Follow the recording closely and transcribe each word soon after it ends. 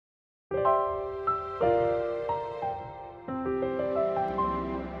If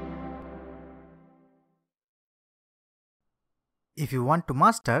you want to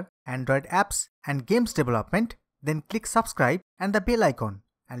master Android apps and games development, then click subscribe and the bell icon,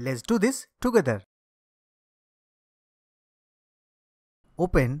 and let's do this together.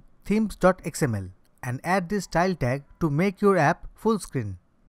 Open themes.xml and add this style tag to make your app full screen.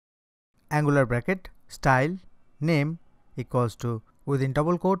 Angular bracket style name equals to within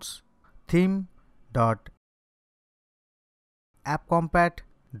double quotes theme dot appcompat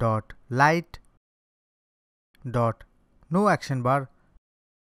dot light dot no action bar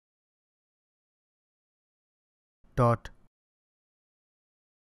dot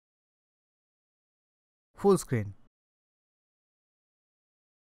full screen.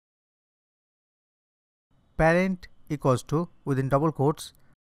 Parent equals to within double quotes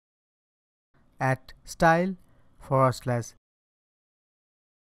at style /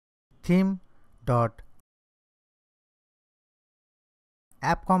 theme dot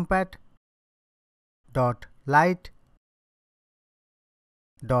appcompat dot light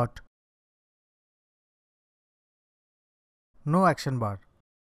dot no action bar.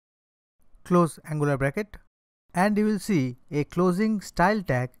 Close Angular bracket, and you will see a closing style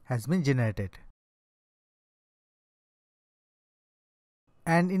tag has been generated.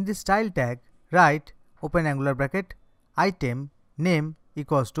 And in this style tag, write open Angular bracket item name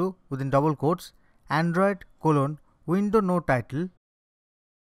equals to within double quotes Android : window no title.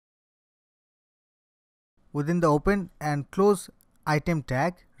 Within the open and close item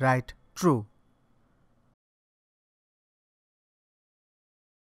tag, write true.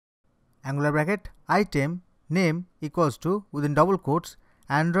 Angular bracket item name equals to within double quotes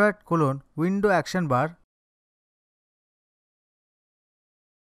Android : window action bar.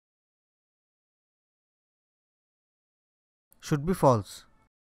 Should be false.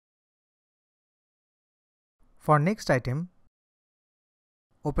 For next item,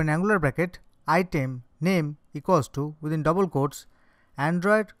 open Angular bracket item name equals to within double quotes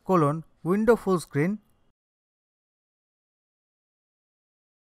Android : window full screen.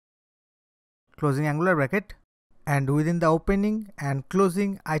 Closing Angular bracket, and within the opening and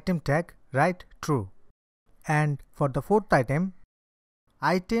closing item tag, write true. And for the fourth item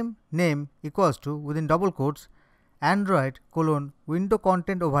name equals to within double quotes Android : window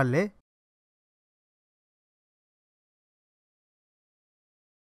content overlay.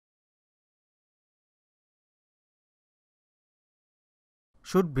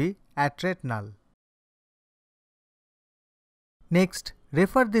 Should be at rate null. Next,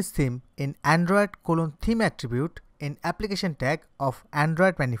 refer this theme in Android : theme attribute in application tag of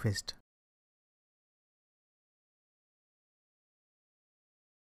Android manifest.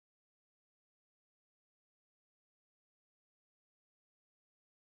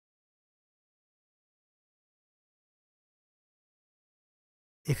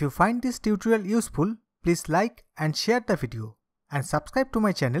 If you find this tutorial useful, please like and share the video, and subscribe to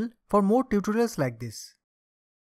my channel for more tutorials like this.